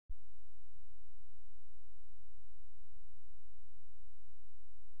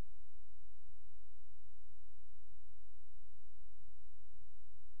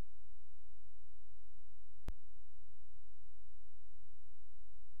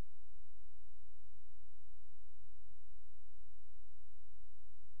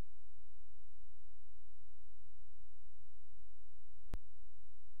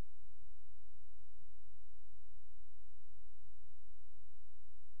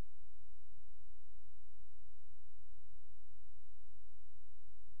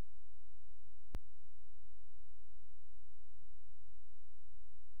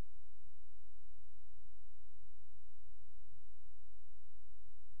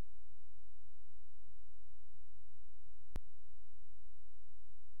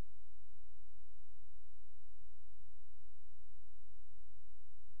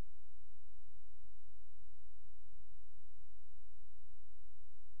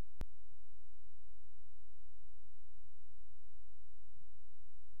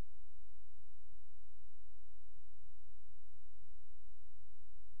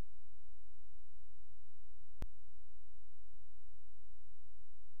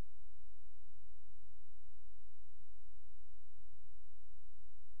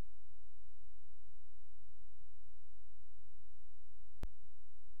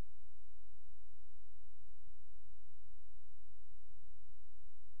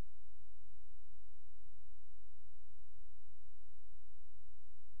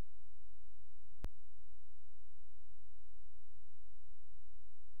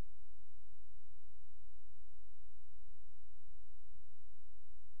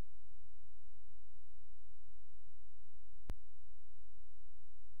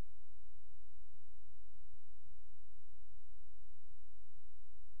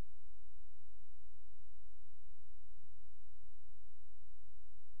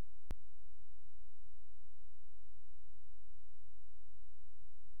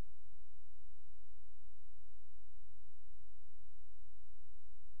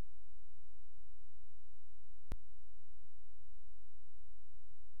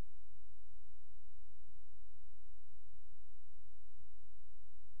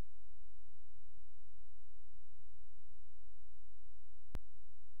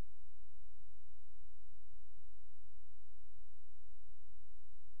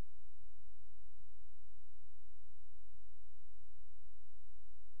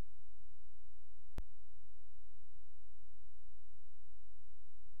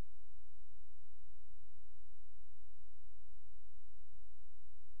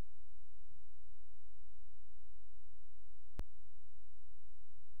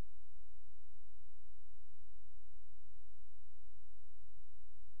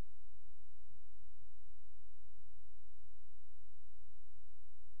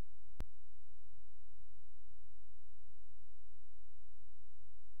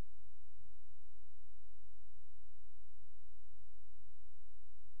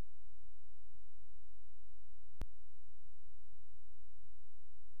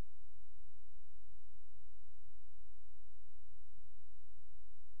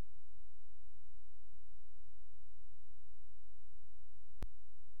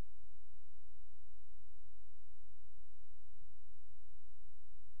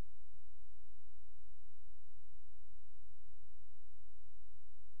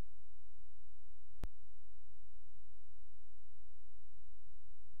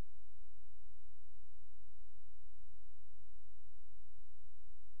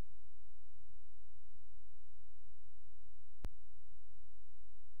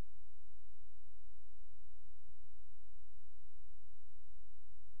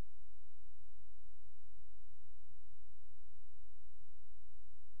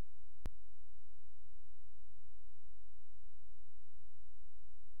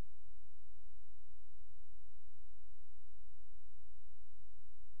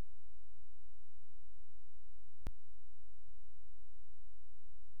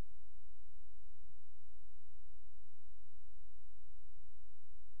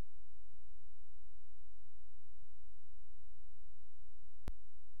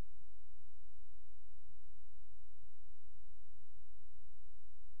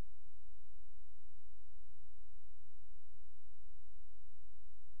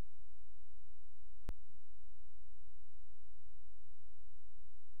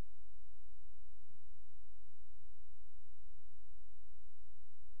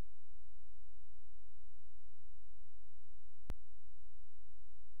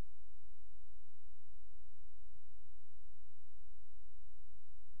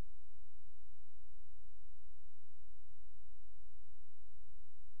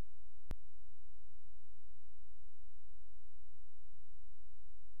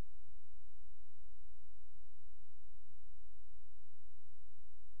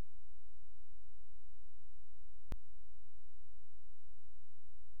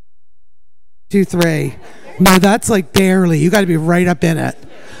2, 3. No, that's like barely. You got to be right up in it.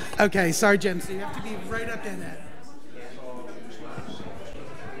 Okay, sorry, Jim. So you have to be right up in it.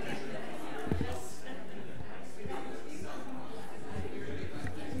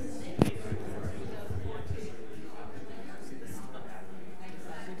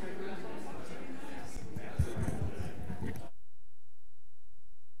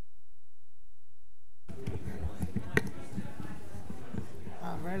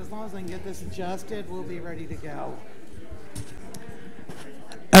 As long as I can get this adjusted, we'll be ready to go.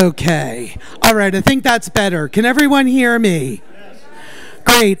 Okay. All right, I think that's better. Can everyone hear me? Yes.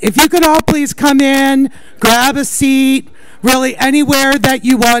 Great. If you could all please come in, grab a seat, really anywhere that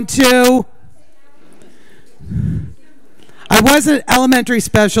you want to. I was an elementary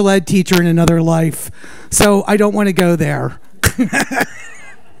special ed teacher in another life, so I don't want to go there.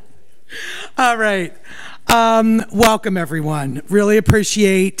 All right. Welcome, everyone. Really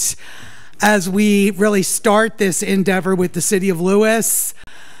appreciate, as we really start this endeavor with the City of Lewis,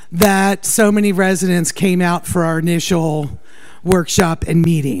 that so many residents came out for our initial workshop and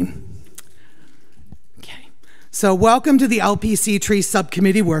meeting. Okay, so welcome to the LPC Tree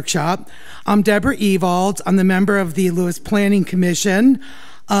Subcommittee Workshop. I'm Deborah Ewald. I'm the member of the Lewis Planning Commission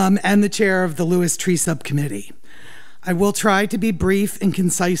and the chair of the Lewis Tree Subcommittee. I will try to be brief and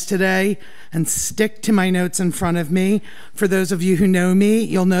concise today and stick to my notes in front of me. For those of you who know me,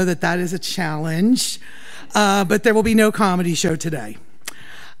 you'll know that that is a challenge, but there will be no comedy show today.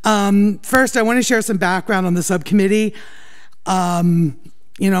 First, I want to share some background on the subcommittee,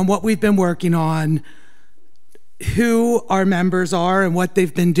 what we've been working on, who our members are and what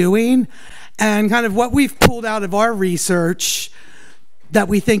they've been doing, and kind of what we've pulled out of our research that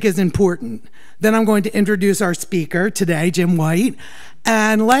we think is important. Then I'm going to introduce our speaker today, Jim White.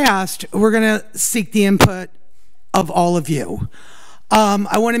 And last, we're going to seek the input of all of you.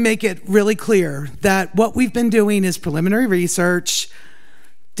 I want to make it really clear that what we've been doing is preliminary research.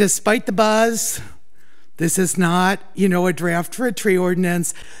 Despite the buzz, this is not, a draft for a tree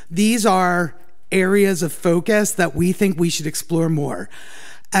ordinance. These are areas of focus that we think we should explore more.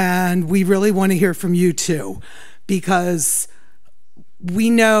 And we really want to hear from you too, because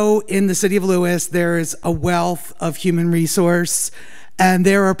we know in the City of Lewis there is a wealth of human resource, and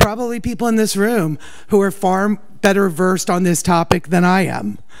there are probably people in this room who are far better versed on this topic than I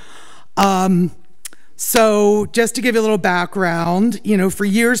am. So just to give you a little background, for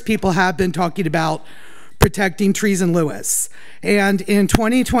years people have been talking about protecting trees in Lewis. And in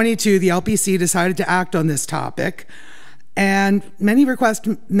 2022, the LPC decided to act on this topic. And many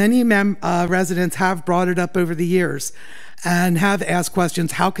residents have brought it up over the years and have asked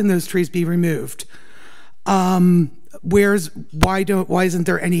questions, how can those trees be removed? Why isn't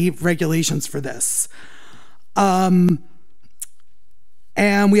there any regulations for this? And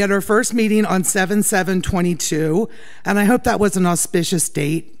we had our first meeting on 7/7/22, and I hope that was an auspicious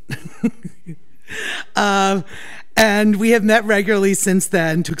date. And we have met regularly since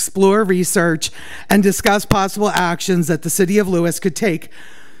then to explore research and discuss possible actions that the City of Lewis could take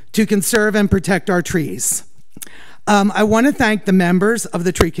to conserve and protect our trees. I want to thank the members of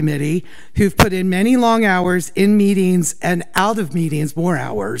the Tree Committee who've put in many long hours in meetings and out of meetings, more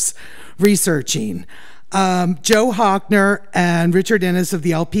hours, researching. Joe Hockner and Richard Innes of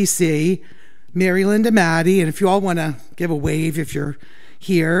the LPC, Mary Linda Maddie, and if you all want to give a wave if you're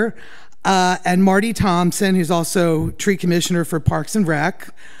here, and Marty Thompson, who's also Tree Commissioner for Parks and Rec,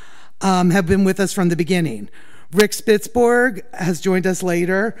 have been with us from the beginning. Rick Spitzborg has joined us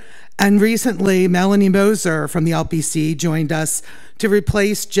later, and recently Melanie Moser from the LPC joined us to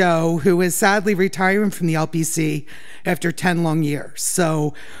replace Joe, who is sadly retiring from the LPC after 10 long years.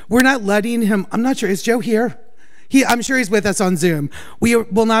 So we're not letting him, I'm not sure, is Joe here? I'm sure he's with us on Zoom. We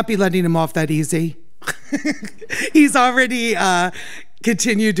will not be letting him off that easy. He's already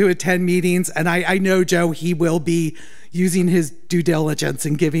continued to attend meetings, and I know Joe, he will be using his due diligence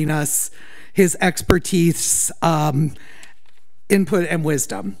and giving us his expertise, input, and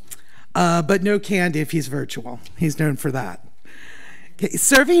wisdom. But no candy if he's virtual. He's known for that. Okay,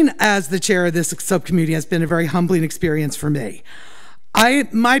 serving as the chair of this subcommittee has been a very humbling experience for me.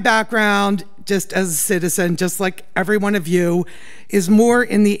 My background, just as a citizen, just like every one of you, is more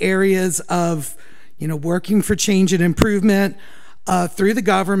in the areas of, working for change and improvement, through the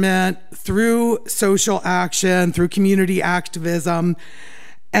government, through social action, through community activism.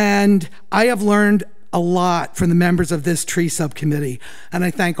 And I have learned a lot from the members of this tree subcommittee, and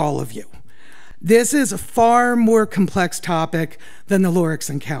I thank all of you. This is a far more complex topic than the Loricks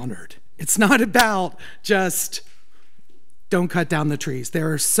encountered. It's not about just don't cut down the trees.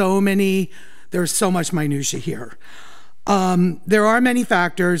 There's so much minutia here. There are many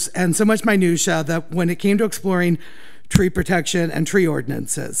factors and so much minutia that when it came to exploring tree protection and tree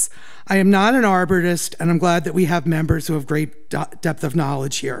ordinances, I am not an arborist, and I'm glad that we have members who have great depth of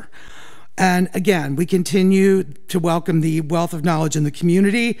knowledge here. And again, we continue to welcome the wealth of knowledge in the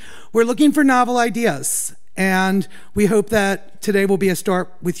community. We're looking for novel ideas, and we hope that today will be a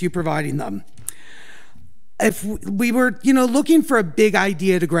start with you providing them. If we were, looking for a big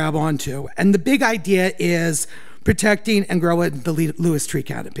idea to grab onto, and the big idea is protecting and growing the Lewis tree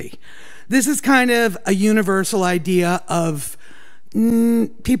canopy. This is kind of a universal idea of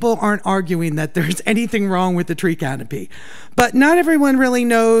people aren't arguing that there's anything wrong with the tree canopy, but not everyone really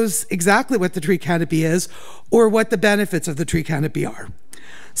knows exactly what the tree canopy is or what the benefits of the tree canopy are.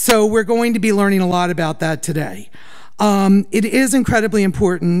 So we're going to be learning a lot about that today. It is incredibly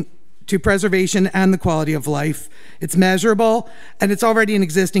important to preservation and the quality of life. It's measurable, and it's already an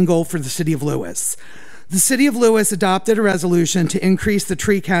existing goal for the city of Lewis. The city of Lewis adopted a resolution to increase the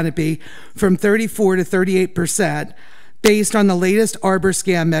tree canopy from 34 to 38% based on the latest Arbor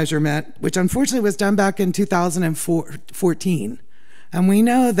Scan measurement, which unfortunately was done back in 2014. And we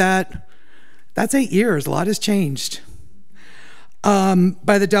know that that's 8 years, a lot has changed.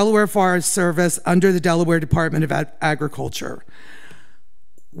 By the Delaware Forest Service under the Delaware Department of Agriculture.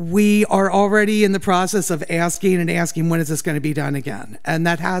 We are already in the process of asking when is this going to be done again? And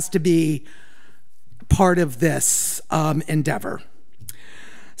that has to be part of this endeavor.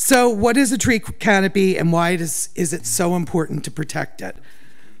 So what is a tree canopy and why is it so important to protect it?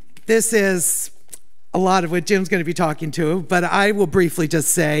 This is a lot of what Jim's going to be talking to, but I will briefly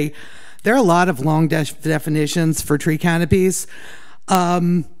just say there are a lot of long definitions for tree canopies.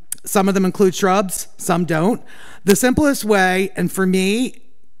 Some of them include shrubs, some don't. The simplest way, and for me,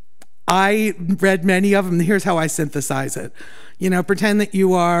 I read many of them. Here's how I synthesize it. Pretend that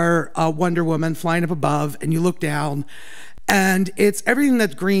you are a Wonder Woman flying up above and you look down and it's everything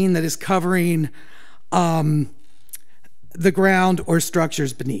that's green that is covering the ground or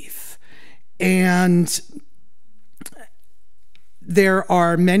structures beneath. And there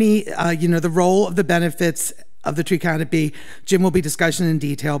are many, the role of the benefits of the tree canopy, Jim will be discussing in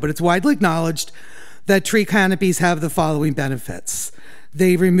detail, but it's widely acknowledged that tree canopies have the following benefits.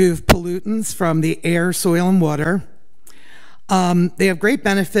 They remove pollutants from the air, soil, and water. They have great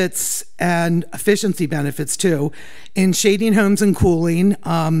benefits and efficiency benefits too in shading homes and cooling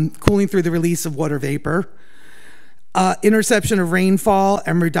through the release of water vapor, interception of rainfall,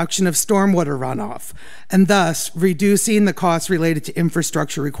 and reduction of stormwater runoff, and thus reducing the costs related to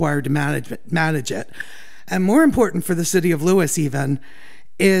infrastructure required to manage it. And more important for the city of Lewis even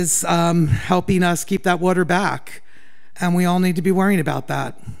is helping us keep that water back. And we all need to be worrying about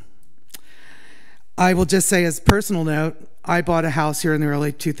that. I will just say as a personal note, I bought a house here in the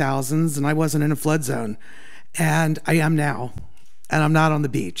early 2000s and I wasn't in a flood zone. And I am now. And I'm not on the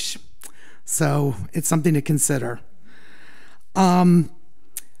beach. So it's something to consider.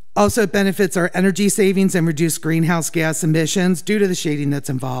 Also benefits are energy savings and reduced greenhouse gas emissions due to the shading that's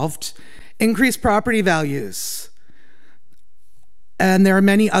involved. Increased property values. And there are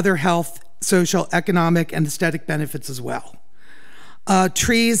many other health, social, economic, and aesthetic benefits as well.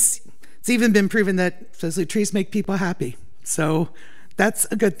 Trees, it's even been proven that trees make people happy. So that's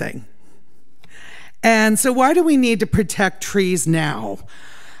a good thing. And so why do we need to protect trees now?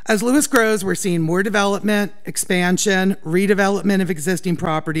 As Lewis grows, we're seeing more development, expansion, redevelopment of existing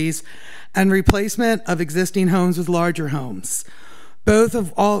properties, and replacement of existing homes with larger homes, both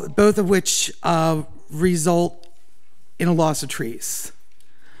of which result in a loss of trees.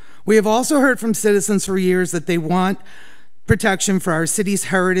 We have also heard from citizens for years that they want protection for our city's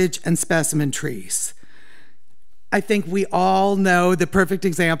heritage and specimen trees. I think we all know the perfect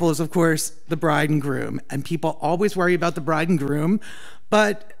example is, of course, the bride and groom. And people always worry about the bride and groom,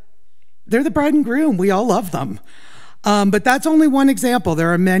 but they're the bride and groom. We all love them. But that's only one example.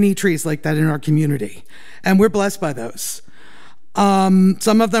 There are many trees like that in our community, and we're blessed by those.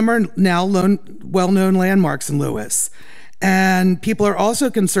 Some of them are now well-known landmarks in Lewis. And people are also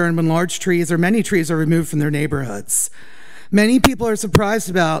concerned when large trees or many trees are removed from their neighborhoods. Many people are surprised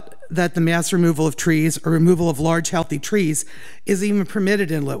about that the mass removal of trees or removal of large healthy trees is even permitted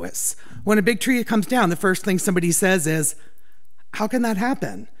in Lewis. When a big tree comes down, the first thing somebody says is, how can that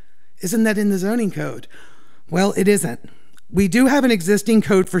happen? Isn't that in the zoning code? Well, it isn't. We do have an existing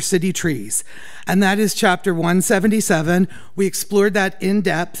code for city trees, and that is chapter 177. We explored that in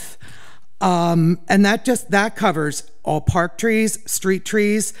depth, and that covers all park trees, street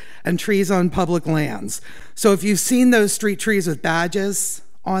trees, and trees on public lands. So if you've seen those street trees with badges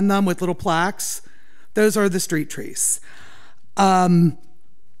on them with little plaques, those are the street trees.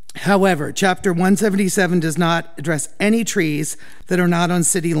 However, Chapter 177 does not address any trees that are not on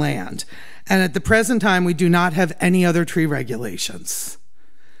city land. And at the present time, we do not have any other tree regulations.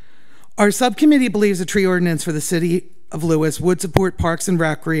 Our subcommittee believes a tree ordinance for the city of Lewis would support parks and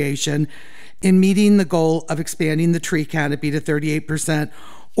recreation in meeting the goal of expanding the tree canopy to 38%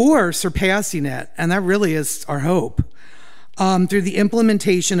 or surpassing it, and that really is our hope, through the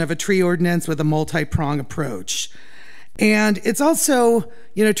implementation of a tree ordinance with a multi-pronged approach. And it's also,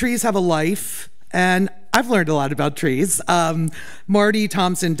 trees have a life, and I've learned a lot about trees. Marty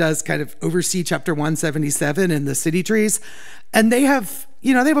Thompson does kind of oversee Chapter 177 and the city trees, and they have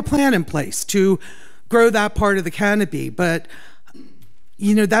a plan in place to grow that part of the canopy, but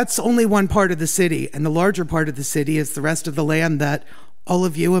that's only one part of the city, and the larger part of the city is the rest of the land that all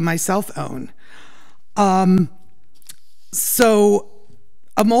of you and myself own. So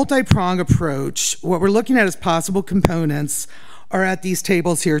a multi-pronged approach, what we're looking at as possible components are at these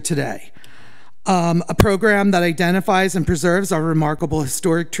tables here today. A program that identifies and preserves our remarkable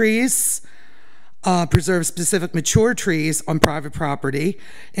historic trees, preserves specific mature trees on private property,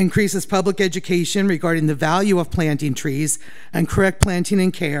 increases public education regarding the value of planting trees and correct planting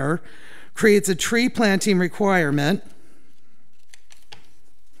and care, creates a tree planting requirement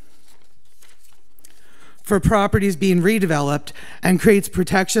for properties being redeveloped, and creates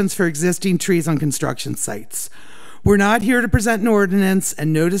protections for existing trees on construction sites. We're not here to present an ordinance,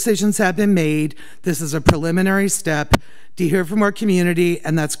 and no decisions have been made. This is a preliminary step to hear from our community,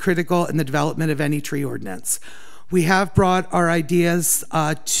 and that's critical in the development of any tree ordinance. We have brought our ideas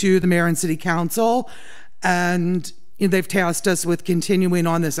to the mayor and city council, and they've tasked us with continuing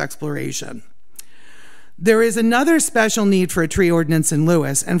on this exploration. There is another special need for a tree ordinance in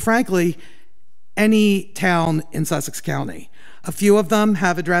Lewis, and frankly, any town in Sussex County. A few of them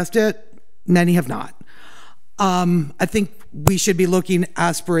have addressed it, many have not. I think we should be looking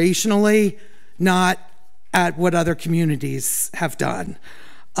aspirationally, not at what other communities have done.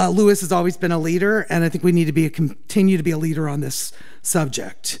 Lewis has always been a leader, and I think we need to continue to be a leader on this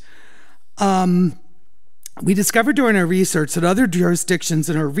subject. We discovered during our research that other jurisdictions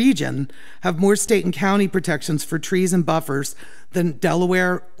in our region have more state and county protections for trees and buffers than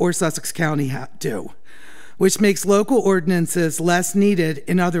Delaware or Sussex County do, which makes local ordinances less needed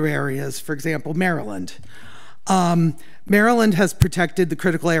in other areas, for example, Maryland. Maryland has protected the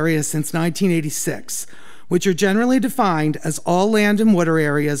critical areas since 1986, which are generally defined as all land and water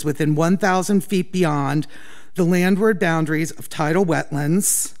areas within 1,000 feet beyond the landward boundaries of tidal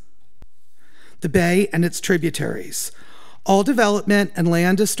wetlands, the bay and its tributaries. All development and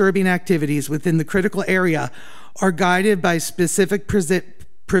land disturbing activities within the critical area are guided by specific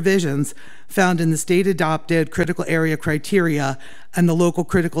provisions found in the state-adopted critical area criteria and the local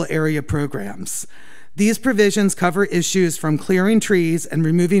critical area programs. These provisions cover issues from clearing trees and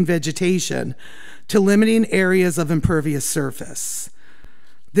removing vegetation to limiting areas of impervious surface.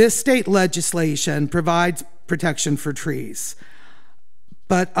 This state legislation provides protection for trees,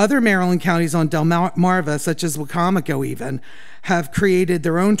 but other Maryland counties on Delmarva, such as Wacomico even, have created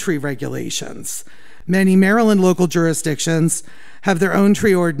their own tree regulations. Many Maryland local jurisdictions have their own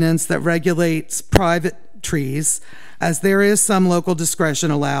tree ordinance that regulates private trees, as there is some local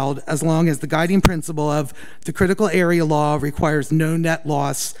discretion allowed as long as the guiding principle of the critical area law requires no net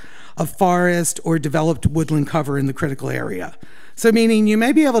loss of forest or developed woodland cover in the critical area. So meaning you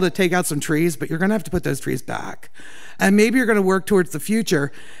may be able to take out some trees, but you're gonna have to put those trees back. And maybe you're gonna work towards the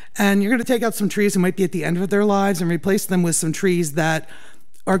future, and you're gonna take out some trees that might be at the end of their lives and replace them with some trees that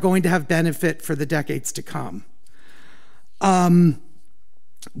are going to have benefit for the decades to come.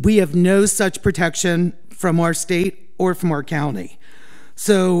 We have no such protection from our state or from our county.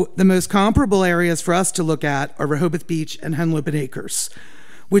 So the most comparable areas for us to look at are Rehoboth Beach and Henlopen Acres,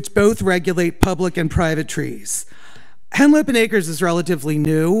 which both regulate public and private trees. Henlopen Acres is relatively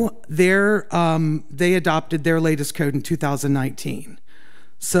new. They adopted their latest code in 2019.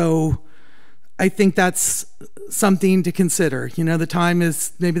 So I think that's something to consider. The time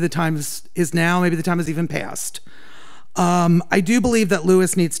is, maybe the time is now, maybe the time is even past. I do believe that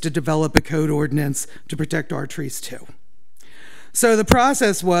Lewis needs to develop a code ordinance to protect our trees too. So the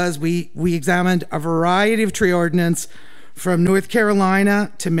process was we examined a variety of tree ordinance from North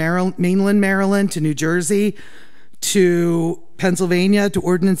Carolina to mainland Maryland to New Jersey to Pennsylvania to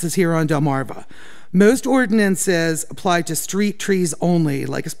ordinances here on Delmarva. Most ordinances apply to street trees only,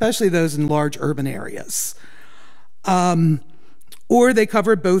 like especially those in large urban areas. Or they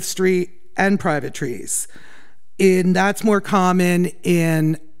cover both street and private trees. And that's more common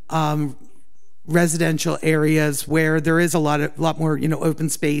in residential areas where there is a lot more open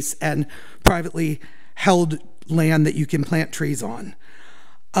space and privately held land that you can plant trees on.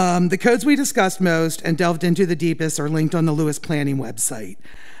 The codes we discussed most and delved into the deepest are linked on the Lewis Planning website.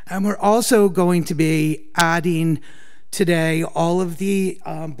 And we're also going to be adding today all of the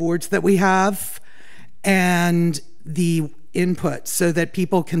boards that we have and the input so that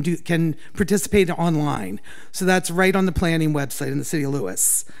people can participate online. So that's right on the planning website in the city of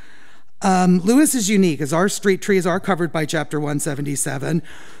Lewis. Lewis is unique as our street trees are covered by Chapter 177.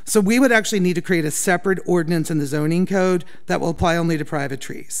 So we would actually need to create a separate ordinance in the zoning code that will apply only to private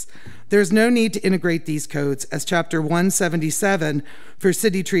trees. There's no need to integrate these codes as Chapter 177 for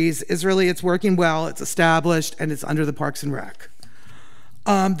city trees is really, it's working well, it's established, and it's under the Parks and Rec.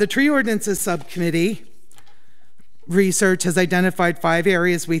 The Tree Ordinances Subcommittee research has identified 5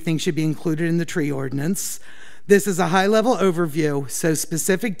 areas we think should be included in the tree ordinance. This is a high-level overview, so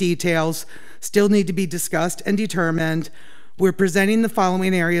specific details still need to be discussed and determined. We're presenting the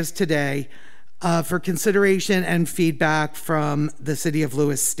following areas today for consideration and feedback from the City of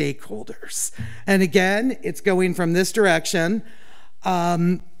Lewis stakeholders. And again, it's going from this direction,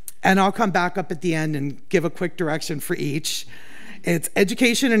 and I'll come back up at the end and give a quick direction for each. It's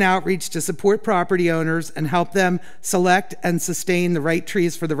education and outreach to support property owners and help them select and sustain the right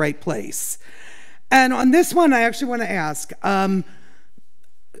trees for the right place. And on this one, I actually want to ask, I'll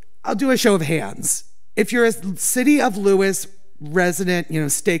do a show of hands. If you're a City of Lewis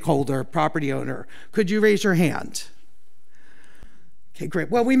resident, stakeholder, property owner, could you raise your hand? Okay,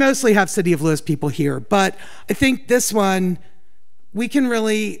 great. Well, we mostly have City of Lewis people here, but I think this one, we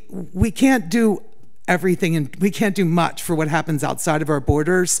can't do everything and we can't do much for what happens outside of our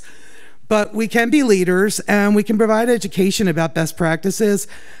borders. But we can be leaders and we can provide education about best practices,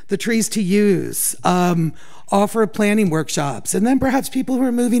 the trees to use, offer planning workshops, and then perhaps people who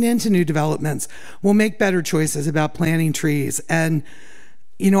are moving into new developments will make better choices about planting trees. And,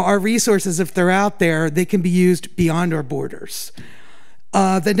 our resources, if they're out there, they can be used beyond our borders.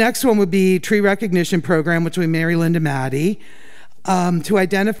 The next one would be Tree Recognition Program, which we Mary Linda Maddie, to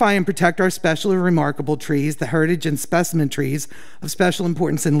identify and protect our special and remarkable trees, the heritage and specimen trees of special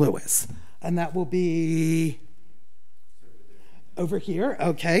importance in Lewis. And that will be over here,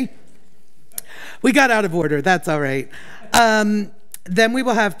 okay. We got out of order, that's all right. Then we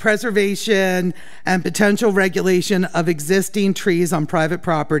will have preservation and potential regulation of existing trees on private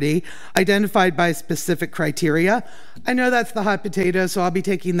property, identified by specific criteria. I know that's the hot potato, so I'll be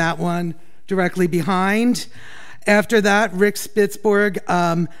taking that one directly behind. After that, Rick Spitzberg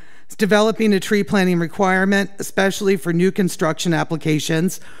is developing a tree planting requirement, especially for new construction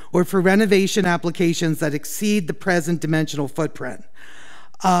applications or for renovation applications that exceed the present dimensional footprint.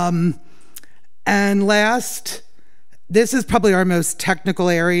 And last, this is probably our most technical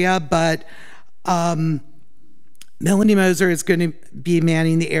area, but Melanie Moser is going to be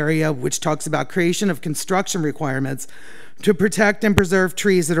manning the area, which talks about creation of construction requirements to protect and preserve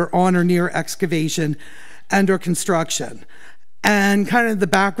trees that are on or near excavation and or construction. And kind of the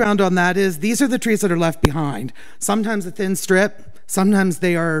background on that is these are the trees that are left behind. Sometimes a thin strip, sometimes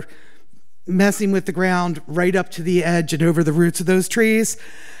they are messing with the ground right up to the edge and over the roots of those trees.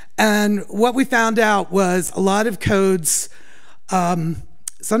 And what we found out was a lot of codes,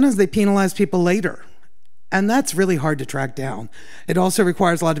 sometimes they penalize people later. And that's really hard to track down. It also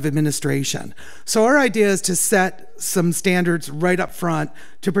requires a lot of administration. So our idea is to set some standards right up front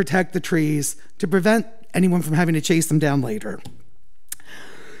to protect the trees, to prevent anyone from having to chase them down later.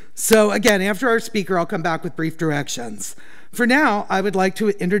 So again, after our speaker, I'll come back with brief directions. For now, I would like to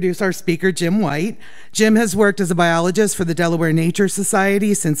introduce our speaker, Jim White. Jim has worked as a biologist for the Delaware Nature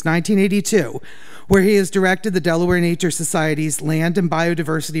Society since 1982, where he has directed the Delaware Nature Society's Land and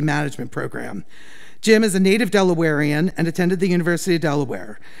Biodiversity Management Program. Jim is a native Delawarean and attended the University of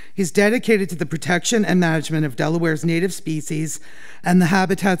Delaware. He's dedicated to the protection and management of Delaware's native species and the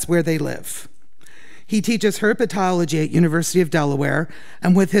habitats where they live. He teaches herpetology at University of Delaware,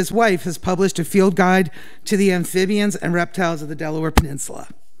 and with his wife has published a field guide to the amphibians and reptiles of the Delmarva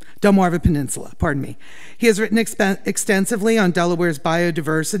Peninsula, pardon me. He has written extensively on Delaware's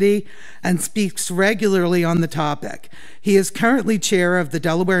biodiversity and speaks regularly on the topic. He is currently chair of the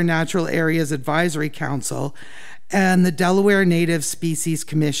Delaware Natural Areas Advisory Council and the Delaware Native Species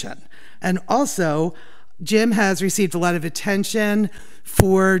Commission. And also, Jim has received a lot of attention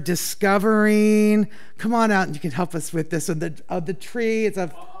for discovering, come on out and you can help us with this, of the tree. It's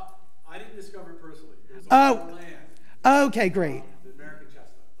a... I didn't discover it personally. It was on our land. Okay, great. The American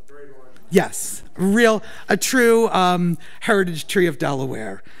chestnut, a very large one. Yes, a true heritage tree of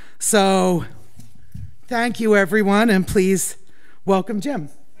Delaware. So thank you everyone, and please welcome Jim.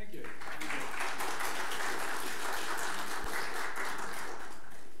 Thank you.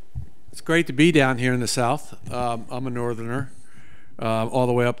 It's great to be down here in the South. I'm a northerner. all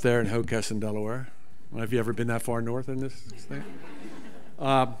the way up there in Hocus in Delaware. Have you ever been that far north in this thing?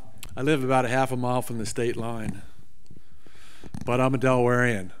 I live about a half a mile from the state line, but I'm a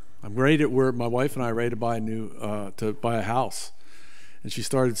Delawarean. I'm ready to. My wife and I are ready to buy a house, and she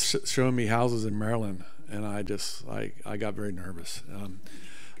started showing me houses in Maryland, and I got very nervous.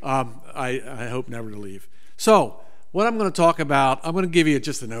 I hope never to leave. So what I'm going to talk about, I'm going to give you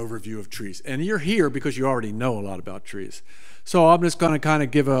just an overview of trees, and you're here because you already know a lot about trees. So I'm just going to kind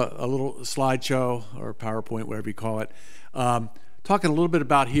of give a little slideshow or PowerPoint, whatever you call it, talking a little bit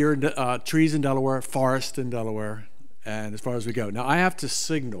about here, trees in Delaware, forest in Delaware, and as far as we go. Now I have to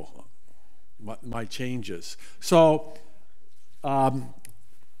signal my changes. So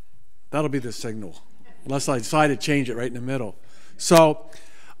that'll be the signal, unless I decide to change it right in the middle. So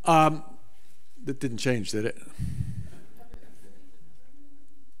that didn't change, did it?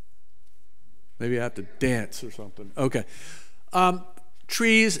 Maybe I have to dance or something. Okay.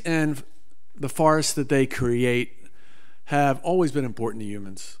 Trees and the forests that they create have always been important to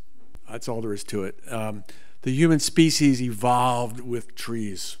humans. That's all there is to it. The human species evolved with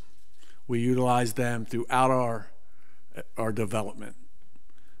trees. We utilize them throughout our development.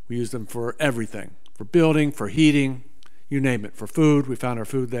 We use them for everything, for building, for heating, you name it, for food. We found our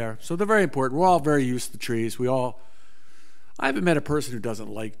food there. So they're very important. We're all very used to trees. I haven't met a person who doesn't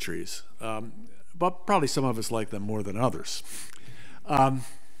like trees, but probably some of us like them more than others.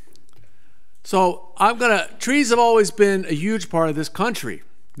 Trees have always been a huge part of this country.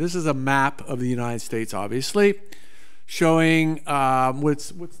 This is a map of the United States, obviously, showing, what's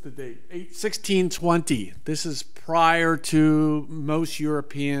the date? 1620. This is prior to most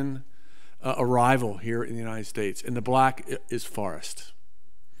European arrival here in the United States. And the black is forest.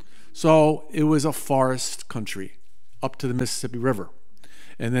 So it was a forest country up to the Mississippi River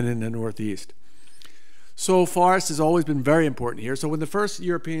and then in the Northeast. So forest has always been very important here. So when the first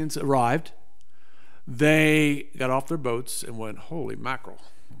Europeans arrived, they got off their boats and went, holy mackerel,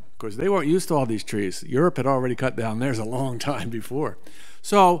 because they weren't used to all these trees. Europe had already cut down theirs a long time before.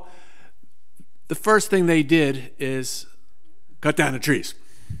 So the first thing they did is cut down the trees.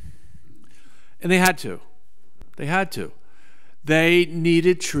 And they had to. They had to. They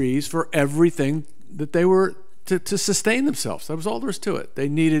needed trees for everything that they were to sustain themselves. That was all there was to it. They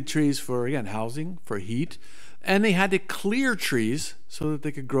needed trees for, again, housing, for heat, and they had to clear trees so that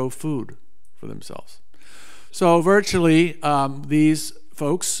they could grow food for themselves. So virtually, these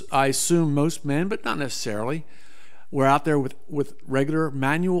folks, I assume most men, but not necessarily, were out there with regular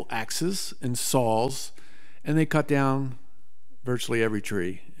manual axes and saws, and they cut down virtually every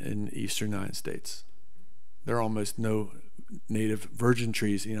tree in the eastern United States. There are almost no native virgin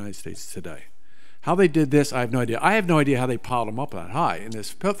trees in the United States today. How they did this, I have no idea. I have no idea how they piled them up that high in this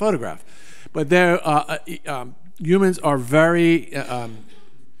photograph. But humans are very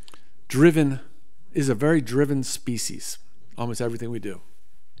driven, is a very driven species, almost everything we do.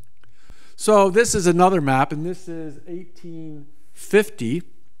 So this is another map, and this is 1850.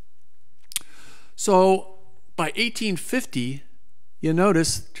 So by 1850, you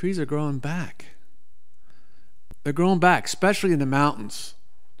notice trees are growing back. They're growing back, especially in the mountains,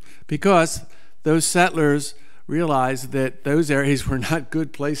 because those settlers realized that those areas were not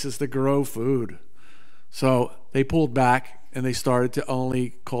good places to grow food. So they pulled back and they started to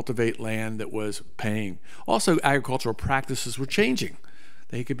only cultivate land that was paying. Also, agricultural practices were changing.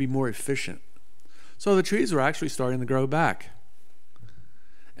 They could be more efficient. So the trees were actually starting to grow back.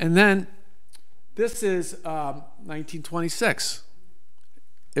 And then this is 1926.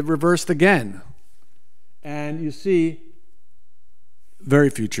 It reversed again. And you see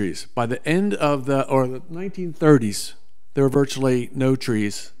very few trees. By the end of the 1930s, there were virtually no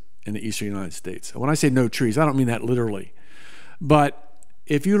trees in the eastern United States. And when I say no trees, I don't mean that literally. But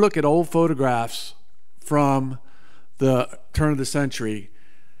if you look at old photographs from the turn of the century,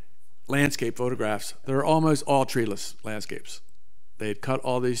 landscape photographs, they're almost all treeless landscapes. They had cut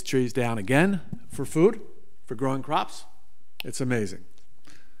all these trees down again for food, for growing crops. It's amazing.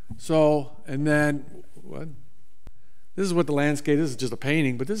 So, and then, what? This is what the landscape, this is just a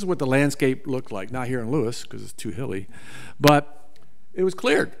painting, but this is what the landscape looked like. Not here in Lewis, because it's too hilly, but it was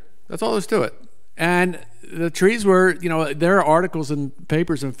cleared. That's all there's to it. And the trees were, there are articles in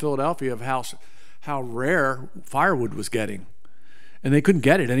papers in Philadelphia of how rare firewood was getting. And they couldn't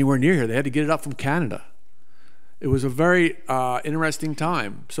get it anywhere near here. They had to get it up from Canada. It was a very interesting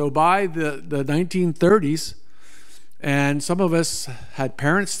time. So by the 1930s, and some of us had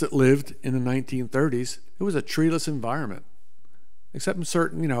parents that lived in the 1930s, it was a treeless environment, except in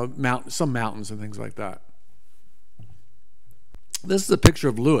certain, some mountains and things like that. This is a picture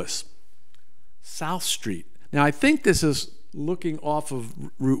of Lewis, South Street. Now, I think this is looking off of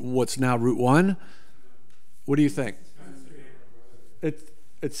what's now Route 1. What do you think?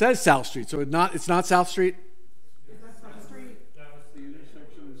 It says South Street, so it's not South Street?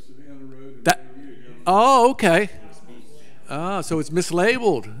 Oh, okay. Oh, so it's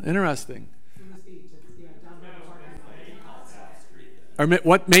mislabeled. Interesting. Or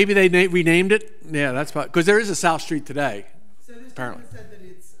what? Maybe they renamed it. Yeah, that's because there is a South Street today. So this apparently said that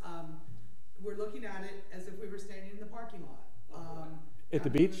it's we're looking at it as if we were standing in the parking lot. At the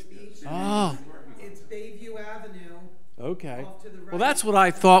beach. Oh. It's Bayview Avenue. Okay. Off to the right. Well, that's what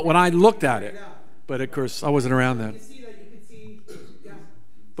I thought when I looked at it, but of course I wasn't around then. You see that? You can see. Yeah.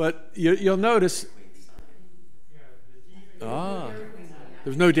 But you'll notice.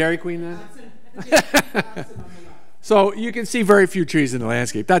 There's no Dairy Queen then? So you can see very few trees in the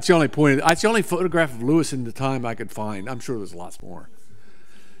landscape. That's the only point. That's the only photograph of Lewis in the time I could find. I'm sure there's lots more.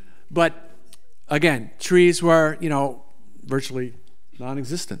 But again, trees were, virtually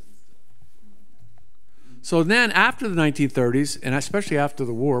non-existent. So then after the 1930s, and especially after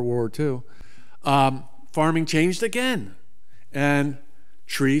the war, World War II, farming changed again. And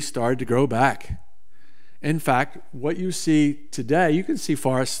trees started to grow back. In fact, what you see today, you can see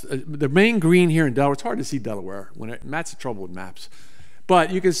forests. The main green here in Delaware, it's hard to see Delaware. Matt's the trouble with maps. But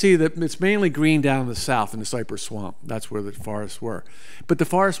you can see that it's mainly green down in the south in the cypress swamp. That's where the forests were. But the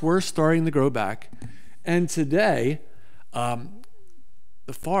forests were starting to grow back. And today, the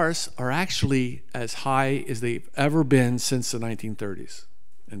forests are actually as high as they've ever been since the 1930s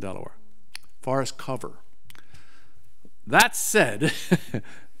in Delaware. Forest cover. That said,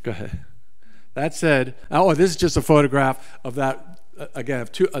 go ahead. That said, this is just a photograph of that, again,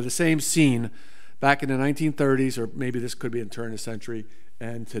 of the same scene back in the 1930s, or maybe this could be in the turn of the century,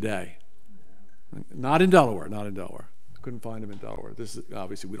 and today. Not in Delaware, not in Delaware. Couldn't find them in Delaware. This is,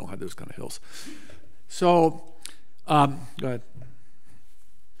 obviously, we don't have those kind of hills. So, go ahead.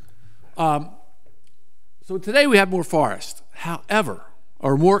 So today we have more forest, however,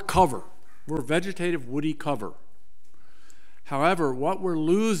 or more cover, more vegetative, woody cover. However, what we're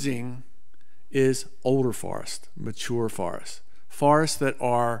losing is older forest, mature forest, forests that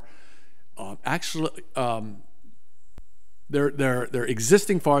are actually they're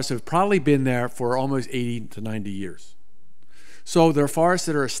existing forests have probably been there for almost 80 to 90 years. So they're forests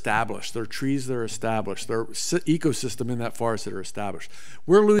that are established. They're trees that are established. They're ecosystem in that forest that are established.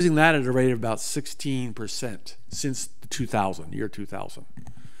 We're losing that at a rate of about 16% since the year 2000.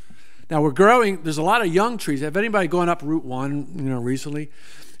 Now we're growing. There's a lot of young trees. Have anybody gone up Route 1, recently?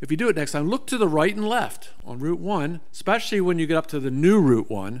 If you do it next time, look to the right and left on Route 1, especially when you get up to the new Route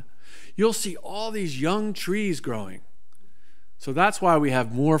 1. You'll see all these young trees growing. So that's why we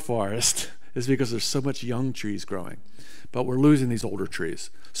have more forest, is because there's so much young trees growing. But we're losing these older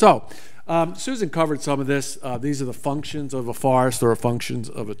trees. So Susan covered some of this. These are the functions of a forest. There are functions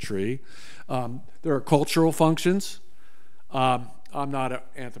of a tree. There are cultural functions. I'm not an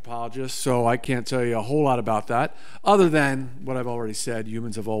anthropologist, so I can't tell you a whole lot about that, other than what I've already said.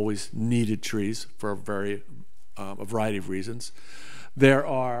 Humans have always needed trees for a variety of reasons. There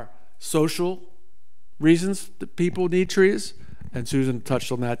are social reasons that people need trees, and Susan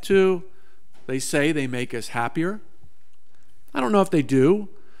touched on that too. They say they make us happier. I don't know if they do.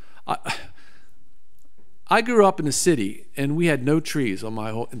 I grew up in the city, and we had no trees on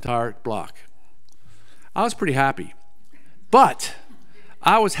my whole entire block. I was pretty happy. But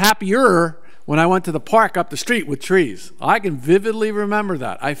I was happier when I went to the park up the street with trees. I can vividly remember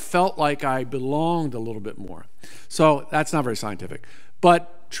that. I felt like I belonged a little bit more. So that's not very scientific.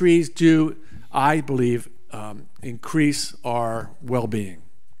 But trees do, I believe, increase our well-being,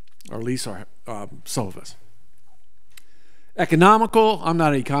 or at least some of us. Economical, I'm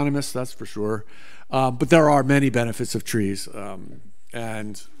not an economist, that's for sure. But there are many benefits of trees.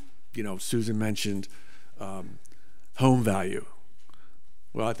 And, Susan mentioned home value.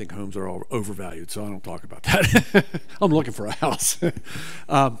 Well, I think homes are all overvalued, so I don't talk about that. I'm looking for a house.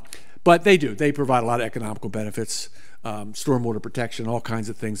 But they do. They provide a lot of economical benefits, stormwater protection, all kinds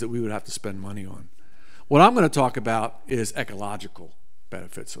of things that we would have to spend money on. What I'm going to talk about is ecological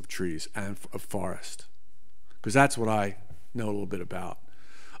benefits of trees and of forest, because that's what I know a little bit about.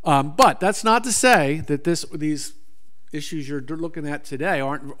 But that's not to say that these issues you're looking at today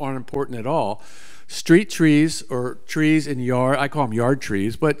aren't important at all. Street trees, or trees in yard, I call them yard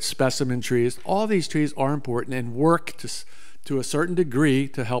trees, but specimen trees, all these trees are important and work to a certain degree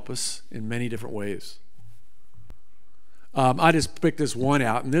to help us in many different ways. I just picked this one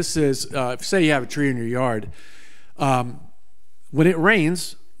out, and this is, say you have a tree in your yard. When it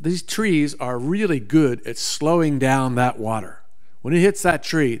rains, these trees are really good at slowing down that water. When it hits that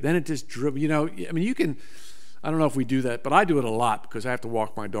tree, then it just, I don't know if we do that, but I do it a lot because I have to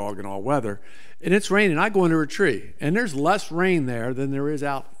walk my dog in all weather. And it's raining. I go under a tree, and there's less rain there than there is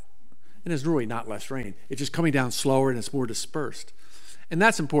out. And there's really not less rain. It's just coming down slower, and it's more dispersed. And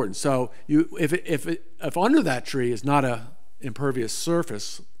that's important. So if under that tree is not a impervious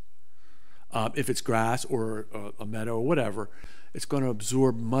surface, if it's grass or a meadow or whatever, it's going to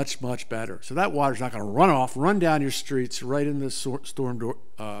absorb much, much better. So that water's not going to run down your streets, right in the storm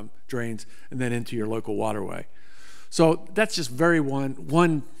drains, and then into your local waterway. So that's just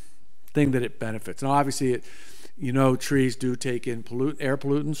one thing that it benefits. Now, obviously, trees do take in air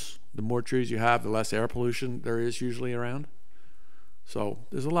pollutants. The more trees you have, the less air pollution there is usually around. So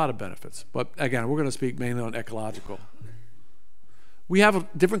there's a lot of benefits. But again, we're going to speak mainly on ecological. We have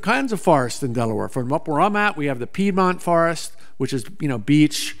different kinds of forests in Delaware. From up where I'm at, we have the Piedmont forest, which is,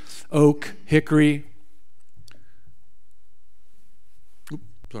 beech, oak, hickory. Oops,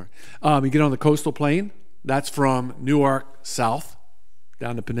 sorry. You get on the coastal plain. That's from Newark south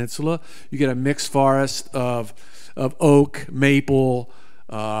down the peninsula. You get a mixed forest of oak, maple,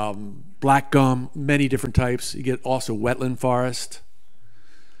 black gum, many different types. You get also wetland forest.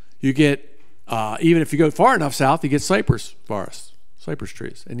 You get, even if you go far enough south, you get cypress forest. Cypress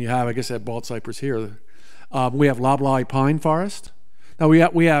trees, and you have, I guess, that bald cypress here. We have loblolly pine forest. Now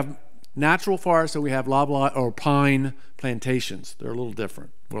we have natural forest, and we have loblolly or pine plantations. They're a little different.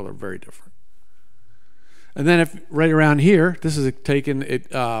 Well, they're very different. And then if right around here, this is taken.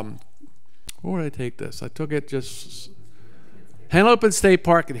 Where did I take this? I took it just Henlopen State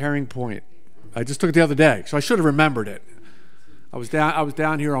Park at Herring Point. I just took it the other day, so I should have remembered it. I was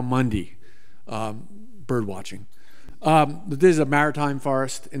down here on Monday, bird watching. This is a maritime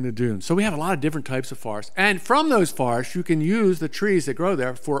forest in the dunes. So we have a lot of different types of forests. And from those forests, you can use the trees that grow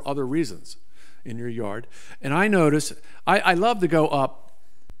there for other reasons in your yard. And I notice, I love to go up,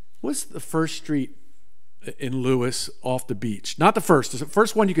 what's the first street in Lewis off the beach? Not the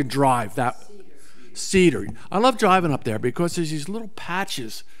first one you can drive, that Cedar. I love driving up there because there's these little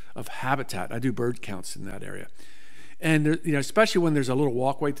patches of habitat. I do bird counts in that area. And especially when there's a little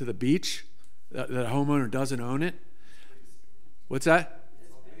walkway to the beach, that a homeowner doesn't own it. What's that?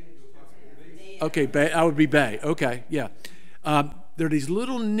 Okay, bay. That would be bay. Okay, yeah. There are these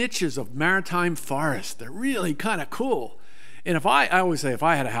little niches of maritime forest. They're really kind of cool. And I always say, if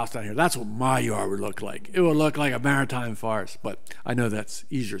I had a house down here, that's what my yard would look like. It would look like a maritime forest. But I know that's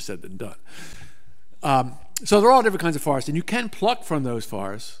easier said than done. So there are all different kinds of forests, and you can pluck from those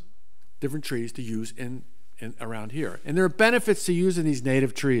forests different trees to use in around here. And there are benefits to using these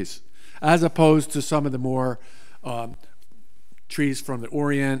native trees, as opposed to some of the more trees from the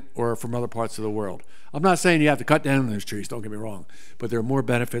Orient or from other parts of the world. I'm not saying you have to cut down those trees, don't get me wrong, but there are more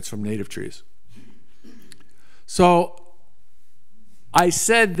benefits from native trees. So I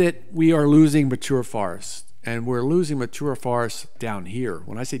said that we are losing mature forests, and we're losing mature forests down here.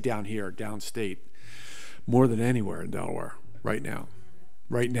 When I say down here, downstate, more than anywhere in Delaware right now.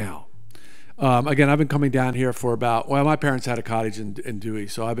 Again, I've been coming down here for my parents had a cottage in Dewey,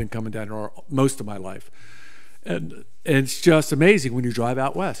 so I've been coming down here most of my life. And it's just amazing when you drive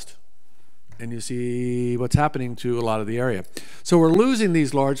out west and you see what's happening to a lot of the area. So we're losing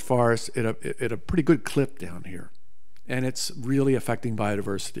these large forests at a pretty good clip down here, and it's really affecting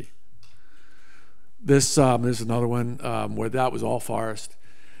biodiversity. There's another one where that was all forest,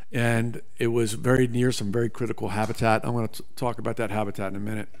 and it was very near some very critical habitat. I'm going to talk about that habitat in a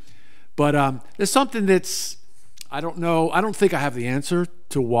minute. But there's something that's, I don't know, I don't think I have the answer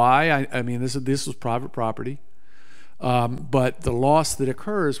to why. I mean, this was private property. But the loss that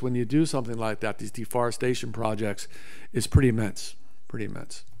occurs when you do something like that, these deforestation projects, is pretty immense,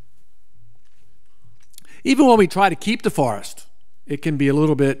 Even when we try to keep the forest, it can be a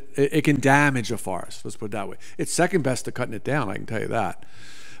little bit, it can damage a forest, let's put it that way. It's second best to cutting it down, I can tell you that.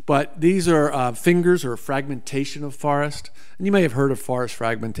 But these are fingers or fragmentation of forest. And you may have heard of forest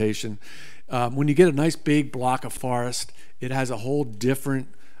fragmentation. When you get a nice big block of forest, it has a whole different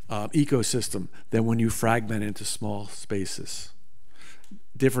ecosystem than when you fragment into small spaces.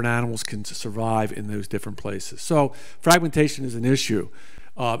 Different animals can survive in those different places. So fragmentation is an issue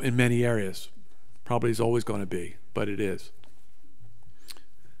in many areas. Probably is always going to be, but it is.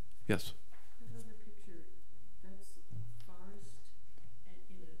 Yes? Another picture, that's forest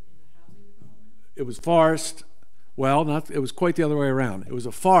in a housing development? It was forest. Well, it was quite the other way around. It was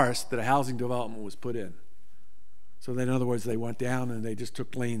a forest that a housing development was put in. So then, in other words, they went down and they just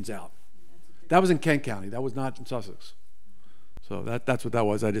took lanes out. That was in Kent County. That was not in Sussex. So that's what that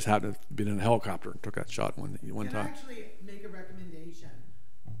was. I just happened to have been in a helicopter and took that shot one time. Can I actually make a recommendation?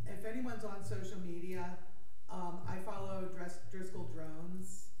 If anyone's on social media, I follow Driscoll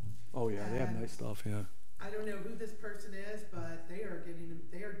Drones. Oh yeah, they have nice stuff. Yeah. I don't know who this person is, but they are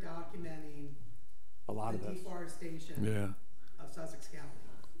documenting A lot of the this. deforestation of Sussex County.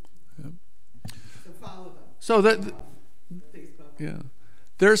 Yep. So follow them. So that, Facebook. yeah.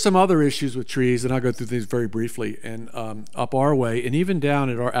 There are some other issues with trees, and I'll go through these very briefly. And up our way, and even down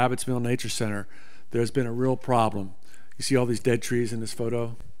at our Abbott's Mill Nature Center, there's been a real problem. You see all these dead trees in this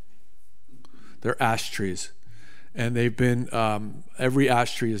photo? They're ash trees. And they've been, every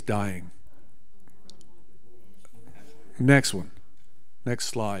ash tree is dying. Next one. Next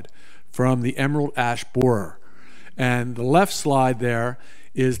slide. From the emerald ash borer. And the left slide there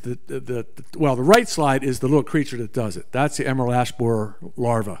is the right slide is the little creature that does it. That's the emerald ash borer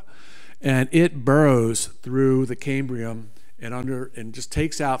larva. And it burrows through the cambium and just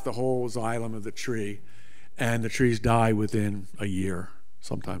takes out the whole xylem of the tree. And the trees die within a year,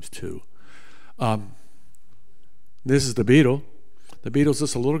 sometimes 2. This is the beetle. The beetle's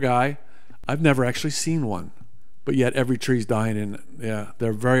just a little guy. I've never actually seen one, but yet every tree's dying, and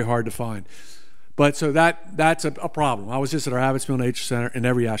they're very hard to find. But so that's a problem. I was just at our Abbott's Mill Nature Center, and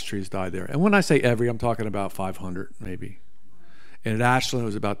every ash tree has died there. And when I say every, I'm talking about 500 maybe. And at Ashland, it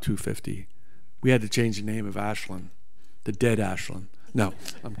was about 250. We had to change the name of Ashland, the dead Ashland. No,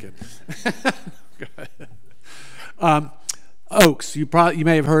 I'm kidding. Oaks. You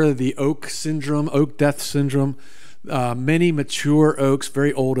may have heard of the oak syndrome, oak death syndrome. Many mature oaks,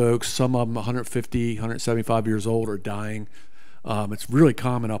 very old oaks, some of them 150, 175 years old, are dying. It's really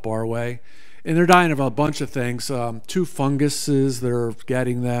common up our way. And they're dying of a bunch of things. 2 funguses that are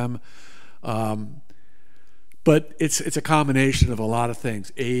getting them. But it's a combination of a lot of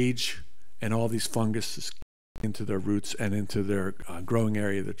things. Age and all these funguses into their roots and into their growing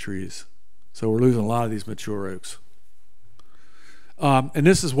area of the trees. So we're losing a lot of these mature oaks. And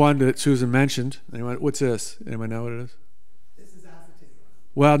this is one that Susan mentioned. Anyone, what's this? Anyone know what it is? This is acetate.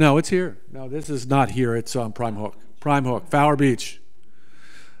 Well, no, it's here. No, this is not here. It's on Prime Hook, Fowler Beach.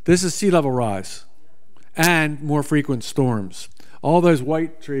 This is sea level rise and more frequent storms. All those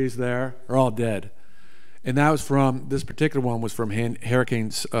white trees there are all dead. And that was this particular one was from Hurricane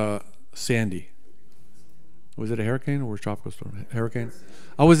Sandy. Was it a hurricane or a tropical storm? Hurricane?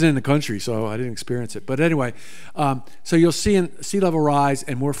 I wasn't in the country, so I didn't experience it. But anyway, so you'll see in sea level rise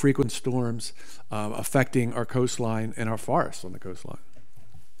and more frequent storms affecting our coastline and our forests on the coastline.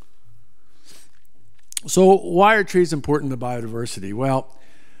 So why are trees important to biodiversity? Well,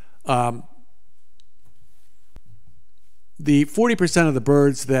 the 40% of the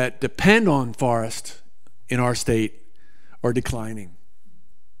birds that depend on forest in our state are declining.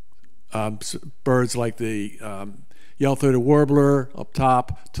 Birds like the yellow-throated warbler up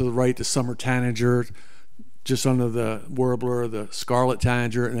top, to the right the summer tanager, just under the warbler the scarlet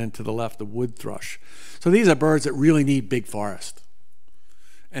tanager, and then to the left the wood thrush. So these are birds that really need big forest,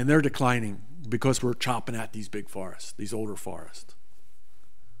 and they're declining because we're chopping at these big forests, these older forests.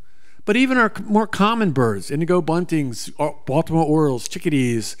 But even our more common birds, indigo buntings, Baltimore orioles,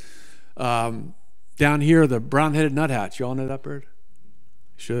 chickadees, down here the brown-headed nuthatch. You all know that bird?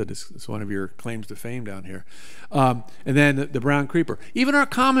 Should. It's one of your claims to fame down here. And then the brown creeper. Even our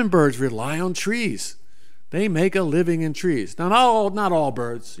common birds rely on trees. They make a living in trees. Now, not all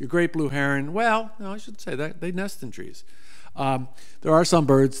birds. Your great blue heron, well, no, I should say that. They nest in trees. There are some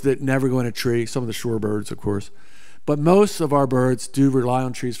birds that never go in a tree, some of the shorebirds, of course. But most of our birds do rely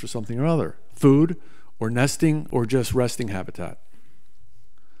on trees for something or other. Food, or nesting, or just resting habitat.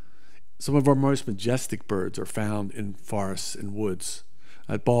 Some of our most majestic birds are found in forests and woods.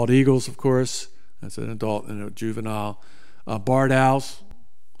 Bald eagles, of course, that's an adult and a juvenile. Barred owls,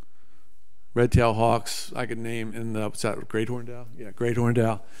 red-tailed hawks, I could name, and what's that, great horned owl? Yeah, great horned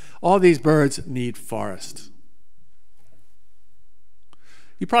owl. All these birds need forest.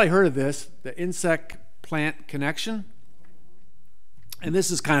 You probably heard of this, the insect-plant connection. And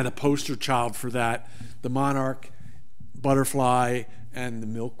this is kind of the poster child for that, the monarch, butterfly, and the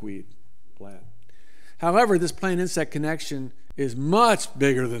milkweed plant. However, this plant-insect connection is much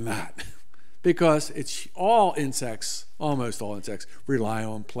bigger than that because it's all insects, almost all insects, rely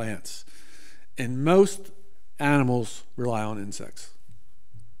on plants. And most animals rely on insects.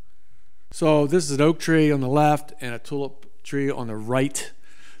 So this is an oak tree on the left and a tulip tree on the right.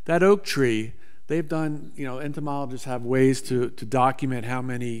 That oak tree, they've done, entomologists have ways to document how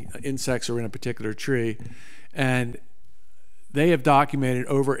many insects are in a particular tree. And they have documented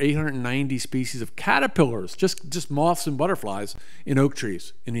over 890 species of caterpillars, just moths and butterflies, in oak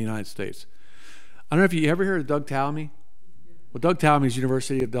trees in the United States. I don't know if you ever heard of Doug Tallamy. Well, Doug Tallamy is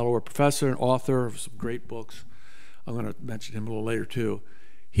University of Delaware professor and author of some great books. I'm going to mention him a little later too.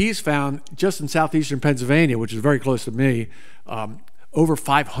 He's found, just in southeastern Pennsylvania, which is very close to me, over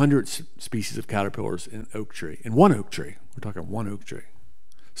 500 species of caterpillars in oak tree, in one oak tree. We're talking one oak tree.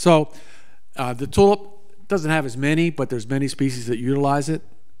 So the tulip doesn't have as many, but there's many species that utilize it.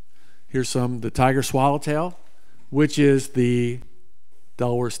 Here's some, the tiger swallowtail, which is the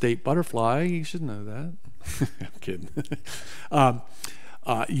Delaware state butterfly. You should know that. I'm kidding.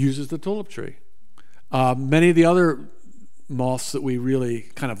 Uses the tulip tree. Many of the other moths that we really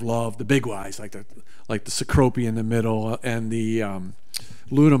kind of love, the big guys, like the cecropia in the middle and the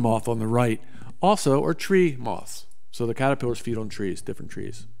Luna moth on the right, also are tree moths. So the caterpillars feed on trees, different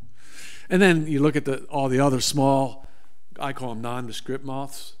trees. And then you look at all the other small, I call them nondescript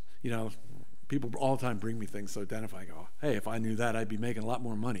moths. You know, people all the time bring me things to identify. I go, hey, if I knew that, I'd be making a lot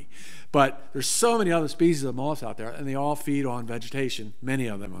more money. But there's so many other species of moths out there, and they all feed on vegetation, many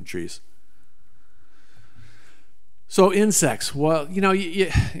of them on trees. So insects, well, you know, if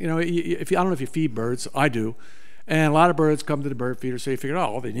you, I don't know if you feed birds, I do, and a lot of birds come to the bird feeder, so you figure, oh,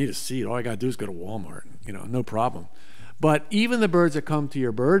 all they need is seed. All I got to do is go to Walmart, you know, no problem. But even the birds that come to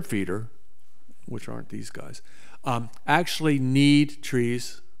your bird feeder, which aren't these guys, actually need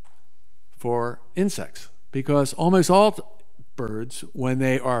trees for insects, because almost all birds, when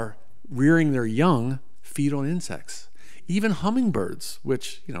they are rearing their young, feed on insects. Even hummingbirds,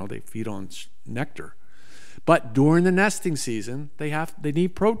 which, you know, they feed on nectar. But during the nesting season, they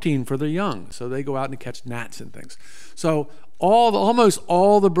need protein for their young, so they go out and catch gnats and things. So almost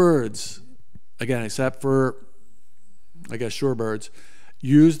all the birds, again, except for, I guess, shorebirds,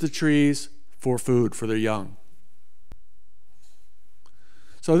 use the trees for food for their young.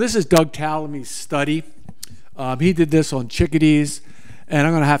 So this is Doug Tallamy's study. He did this on chickadees, and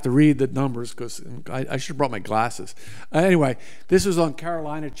I'm going to have to read the numbers because I should have brought my glasses. Anyway, this was on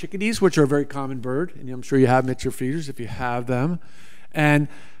Carolina chickadees, which are a very common bird, and I'm sure you have them at your feeders if you have them. And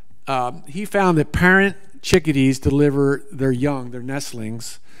he found that parent chickadees deliver their young, their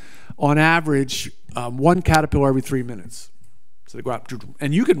nestlings, on average, one caterpillar every 3 minutes. So they go out,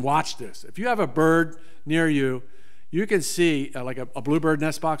 and you can watch this. If you have a bird near you, you can see like a bluebird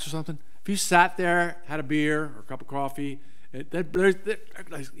nest box or something. If you sat there, had a beer or a cup of coffee,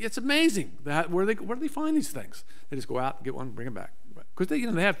 it's amazing where do they find these things? They just go out, get one, bring them back, because they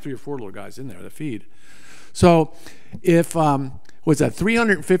have 3 or 4 little guys in there that feed. So if what's that,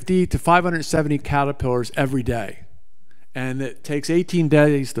 350 to 570 caterpillars every day, and it takes 18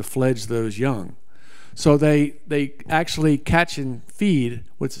 days to fledge those young. So they actually catch and feed,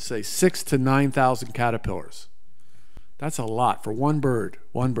 what's it say, 6,000 to 9,000 caterpillars. That's a lot for one bird.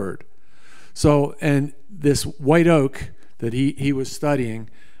 So, and this white oak that he was studying,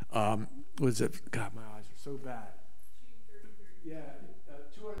 was it? God, my eyes are so bad. Yeah,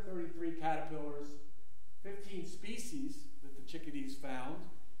 233 caterpillars, 15 species that the chickadees found,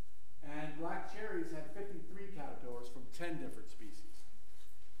 and black cherries had 53 caterpillars from 10 different species.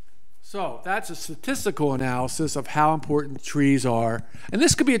 So that's a statistical analysis of how important trees are. And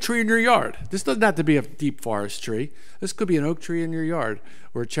this could be a tree in your yard. This doesn't have to be a deep forest tree. This could be an oak tree in your yard,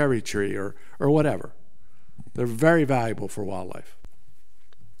 or a cherry tree, or whatever. They're very valuable for wildlife.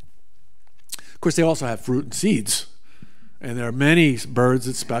 Of course, they also have fruit and seeds. And there are many birds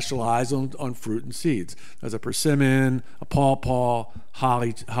that specialize on fruit and seeds. There's a persimmon, a pawpaw,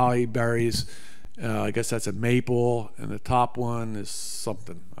 holly berries. I guess that's a maple, and the top one is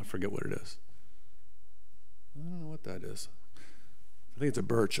something. I forget what it is. I don't know what that is. I think it's a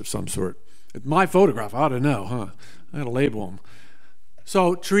birch of some sort. It's my photograph. I ought to know, huh? I got to label them.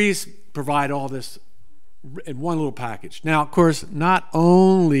 So trees provide all this in one little package. Now, of course, not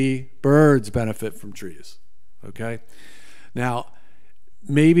only birds benefit from trees, okay? Now,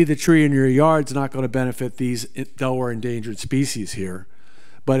 maybe the tree in your yard's not going to benefit these Delaware endangered species here,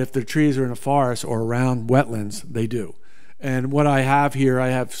 but if the trees are in a forest or around wetlands, they do. And what I have here, I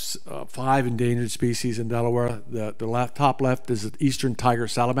have 5 endangered species in Delaware. The top left is the eastern tiger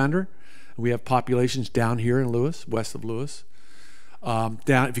salamander. We have populations down here in Lewis, west of Lewis.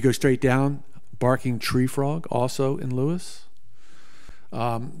 If you go straight down, barking tree frog, also in Lewis.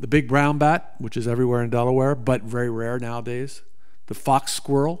 The big brown bat, which is everywhere in Delaware, but very rare nowadays. The fox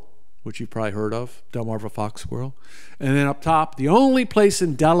squirrel, which you've probably heard of, Delmarva fox squirrel. And then up top, the only place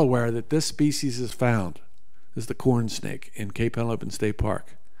in Delaware that this species is found is the corn snake in Cape Henlopen State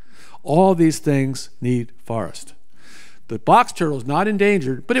Park. All these things need forest. The box turtle is not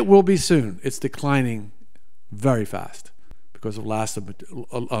endangered, but it will be soon. It's declining very fast because of loss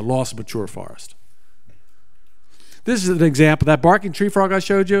of mature forest. This is an example. That barking tree frog I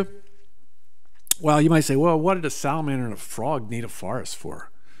showed you, well, you might say, well, what did a salamander and a frog need a forest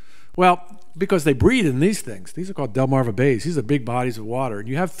for? Well, because they breed in these things. These are called Delmarva Bays. These are big bodies of water. And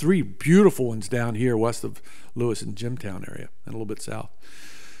you have 3 beautiful ones down here west of Lewis and Jimtown area and a little bit south.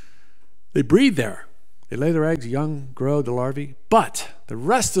 They breed there. They lay their eggs, young, grow the larvae. But the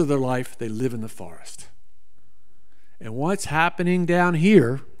rest of their life, they live in the forest. And what's happening down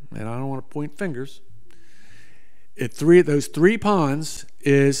here, and I don't want to point fingers, those 3 ponds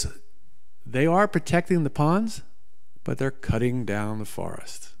is they are protecting the ponds, but they're cutting down the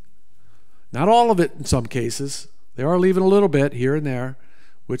forest. Not all of it in some cases. They are leaving a little bit here and there,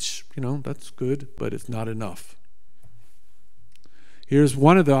 which, that's good, but it's not enough. Here's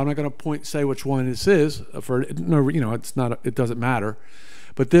one of them. I'm not going to say which one this is. It's not. It doesn't matter.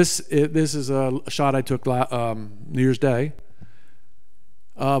 But this is a shot I took New Year's Day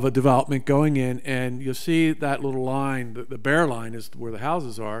of a development going in, and you'll see that little line. The bare line is where the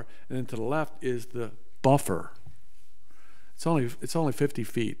houses are, and then to the left is the buffer. It's only 50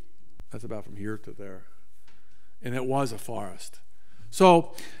 feet. That's about from here to there. And it was a forest.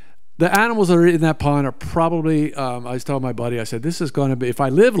 So the animals that are in that pond are probably, I was telling my buddy, I said, this is going to be, if I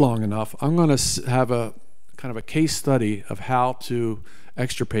live long enough, I'm going to have a kind of a case study of how to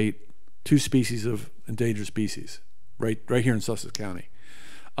extirpate 2 species of endangered species right here in Sussex County.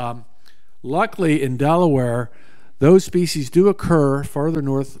 Luckily, in Delaware, those species do occur farther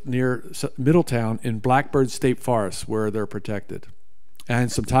north near Middletown in Blackbird State Forest where they're protected.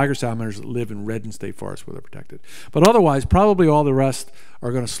 And some tiger salamanders live in Redden State Forest where they're protected. But otherwise, probably all the rest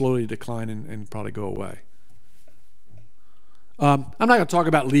are going to slowly decline and probably go away. I'm not going to talk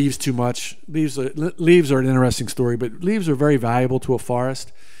about leaves too much. Leaves are an interesting story, but leaves are very valuable to a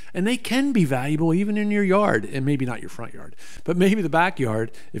forest. And they can be valuable even in your yard, and maybe not your front yard, but maybe the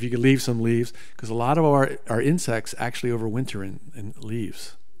backyard if you could leave some leaves, because a lot of our insects actually overwinter in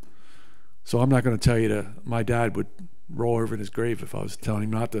leaves. So I'm not going to tell you my dad would roll over in his grave if I was telling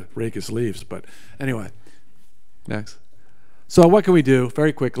him not to rake his leaves. But anyway, next. So what can we do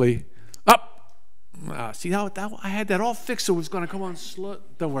very quickly? Up. See how I had that all fixed so it was going to come on slow.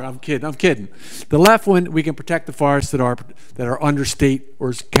 Don't worry, I'm kidding. The left one, we can protect the forests that are under state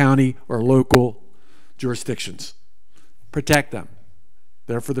or county or local jurisdictions. Protect them.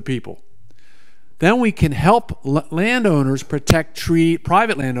 They're for the people. Then we can help landowners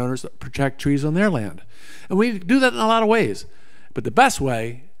private landowners protect trees on their land. And we do that in a lot of ways. But the best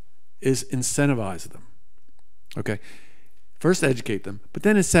way is incentivize them. Okay? First educate them, but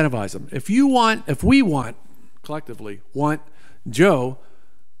then incentivize them. If we collectively want Joe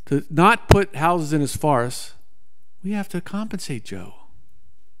to not put houses in his forest, we have to compensate Joe.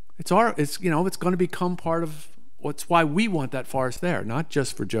 It's going to become part of why we want that forest there, not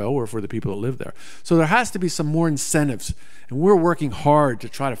just for Joe or for the people that live there. So there has to be some more incentives, and we're working hard to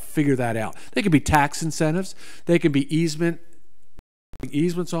try to figure that out. They can be tax incentives. They can be easements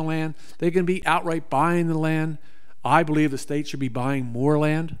on land. They can be outright buying the land. I believe the state should be buying more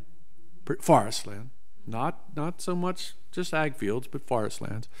land, forest land, not so much just ag fields, but forest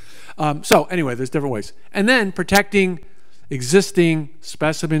lands. So anyway, there's different ways. And then protecting existing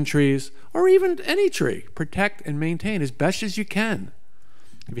specimen trees, or even any tree. Protect and maintain as best as you can.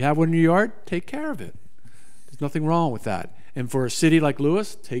 If you have one in your yard, take care of it. There's nothing wrong with that. And for a city like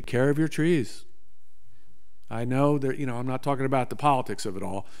Lewis, take care of your trees. I know that, I'm not talking about the politics of it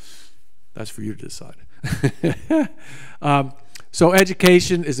all. That's for you to decide. So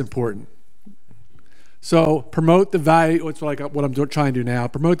education is important. So promote the value, it's like what I'm trying to do now,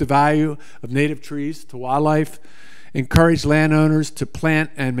 promote the value of native trees to wildlife, encourage landowners to plant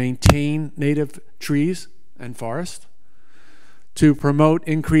and maintain native trees and forests, to promote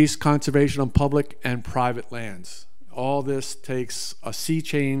increased conservation on public and private lands. All this takes a sea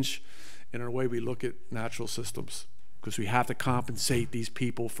change in our way we look at natural systems, because we have to compensate these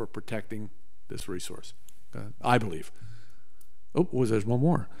people for protecting this resource, I believe. Oh, there's one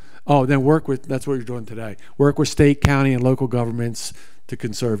more. Oh, then that's what you're doing today. Work with state, county, and local governments to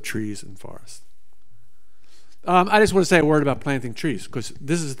conserve trees and forests. I just want to say a word about planting trees, because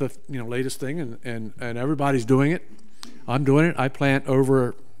this is the latest thing, and everybody's doing it. I'm doing it. I plant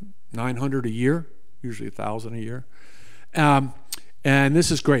over 900 a year, usually 1,000 a year. And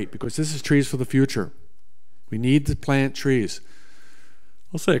this is great, because this is trees for the future. We need to plant trees.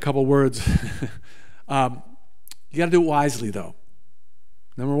 I'll say a couple words. You got to do it wisely, though.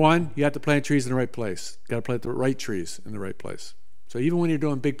 Number one, you have to plant trees in the right place. You got to plant the right trees in the right place. So even when you're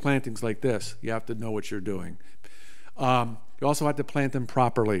doing big plantings like this, you have to know what you're doing. You also have to plant them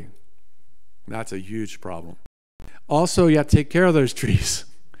properly. That's a huge problem. Also, you have to take care of those trees,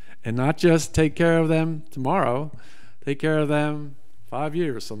 and not just take care of them tomorrow. Take care of them 5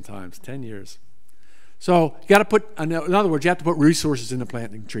 years sometimes, 10 years. So you got to put, in other words, you have to put resources into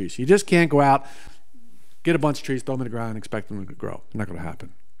planting trees. You just can't go out, get a bunch of trees, throw them in the ground, and expect them to grow. It's not going to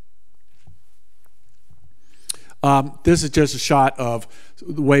happen. This is just a shot of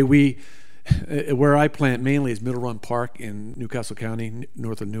the way where I plant mainly is Middle Run Park in Newcastle County,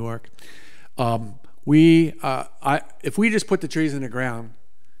 north of Newark. If we just put the trees in the ground,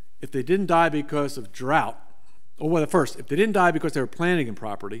 if they didn't die because of drought, if they didn't die because they were planting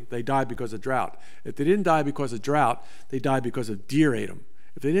improperly, they died because of drought. If they didn't die because of drought, they died because of deer ate them.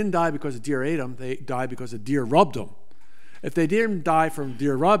 If they didn't die because of deer ate them, they died because of deer rubbed them. If they didn't die from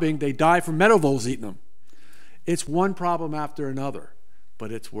deer rubbing, they died from meadow voles eating them. It's one problem after another,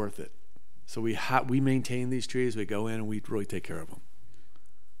 but it's worth it. So we maintain these trees, we go in and we really take care of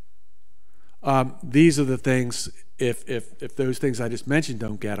them. These are the things, if those things I just mentioned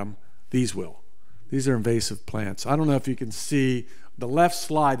don't get them, these will. These are invasive plants. I don't know if you can see the left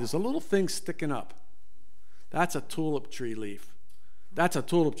slide, there's a little thing sticking up. That's a tulip tree leaf. That's a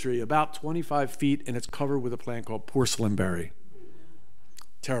tulip tree about 25 feet, and it's covered with a plant called porcelain berry.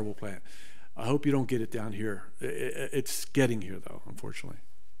 Terrible plant. I hope you don't get it down here. It's getting here, though, unfortunately.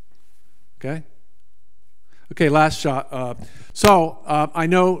 Okay? Okay, last shot. I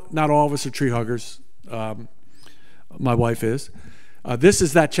know not all of us are tree huggers. My wife is. This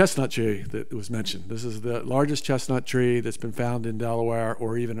is that chestnut tree that was mentioned. This is the largest chestnut tree that's been found in Delaware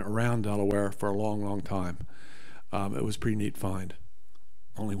or even around Delaware for a long, long time. It was a pretty neat find.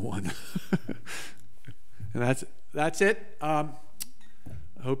 Only one. And that's it. I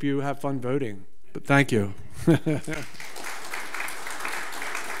hope you have fun voting. But thank you.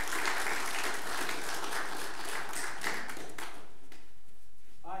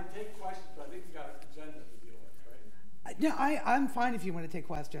 No, I'm fine if you want to take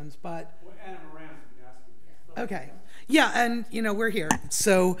questions, but... And I'm around, you can ask me. Okay. Yeah, and, we're here.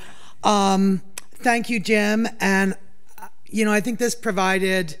 So, thank you, Jim. And, I think this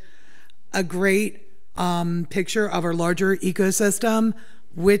provided a great picture of our larger ecosystem,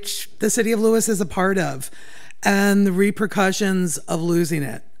 which the city of Lewis is a part of, and the repercussions of losing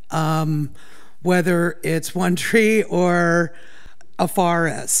it, whether it's one tree or a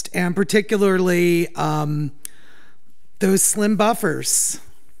forest, and particularly... those slim buffers,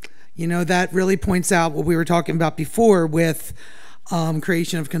 that really points out what we were talking about before with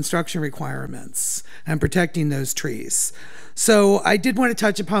creation of construction requirements and protecting those trees. So I did want to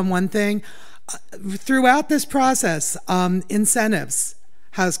touch upon one thing. Throughout this process, incentives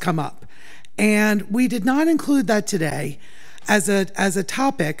has come up. And we did not include that today as a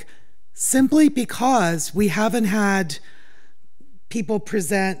topic simply because we haven't had people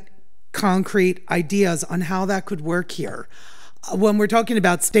present concrete ideas on how that could work here. When we're talking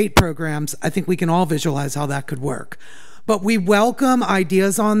about state programs, I think we can all visualize how that could work. But we welcome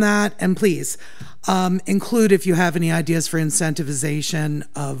ideas on that, and please include if you have any ideas for incentivization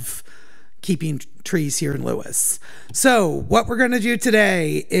of keeping trees here in Lewis. So what we're going to do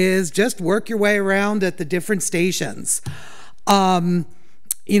today is just work your way around at the different stations. I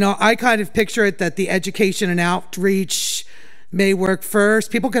kind of picture it that the education and outreach may work first.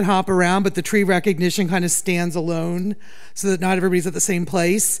 People can hop around, but the tree recognition kind of stands alone so that not everybody's at the same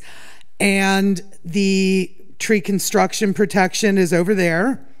place. And the tree construction protection is over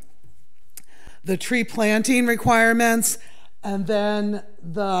there. The tree planting requirements, and then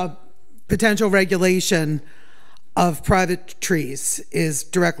the potential regulation of private trees is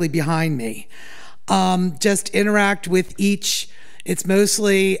directly behind me. Just interact with each. It's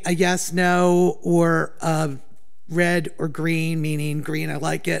mostly a yes, no, or a red or green, meaning green, I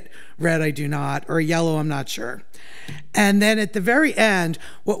like it, red, I do not, or yellow, I'm not sure. And then at the very end,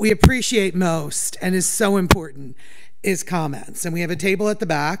 what we appreciate most and is so important is comments. And we have a table at the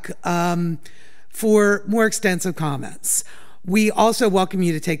back for more extensive comments. We also welcome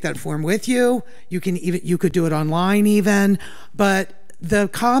you to take that form with you. You could do it online even, but the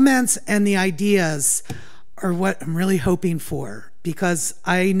comments and the ideas are what I'm really hoping for, because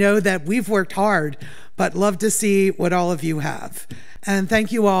I know that we've worked hard, but love to see what all of you have. And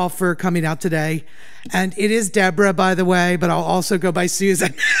thank you all for coming out today. And it is Deborah, by the way, but I'll also go by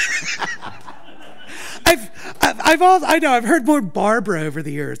Susan. I've heard more Barbara over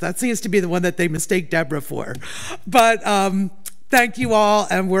the years. That seems to be the one that they mistake Deborah for. But thank you all,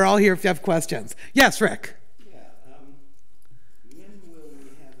 and we're all here if you have questions. Yes, Rick. When will we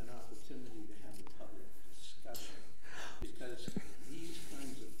have an opportunity to have a public discussion? Because these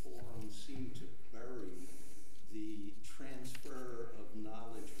kinds of forums seem to bury the transfer of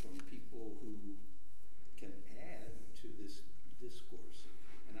knowledge from people who can add to this discourse.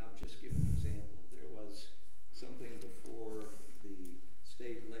 And I'll just give an example. There was something before the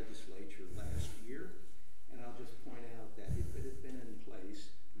state legislature last year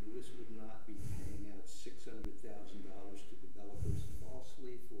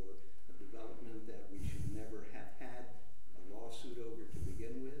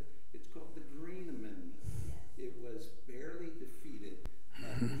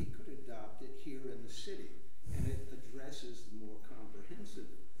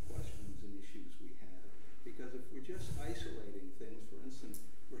just, I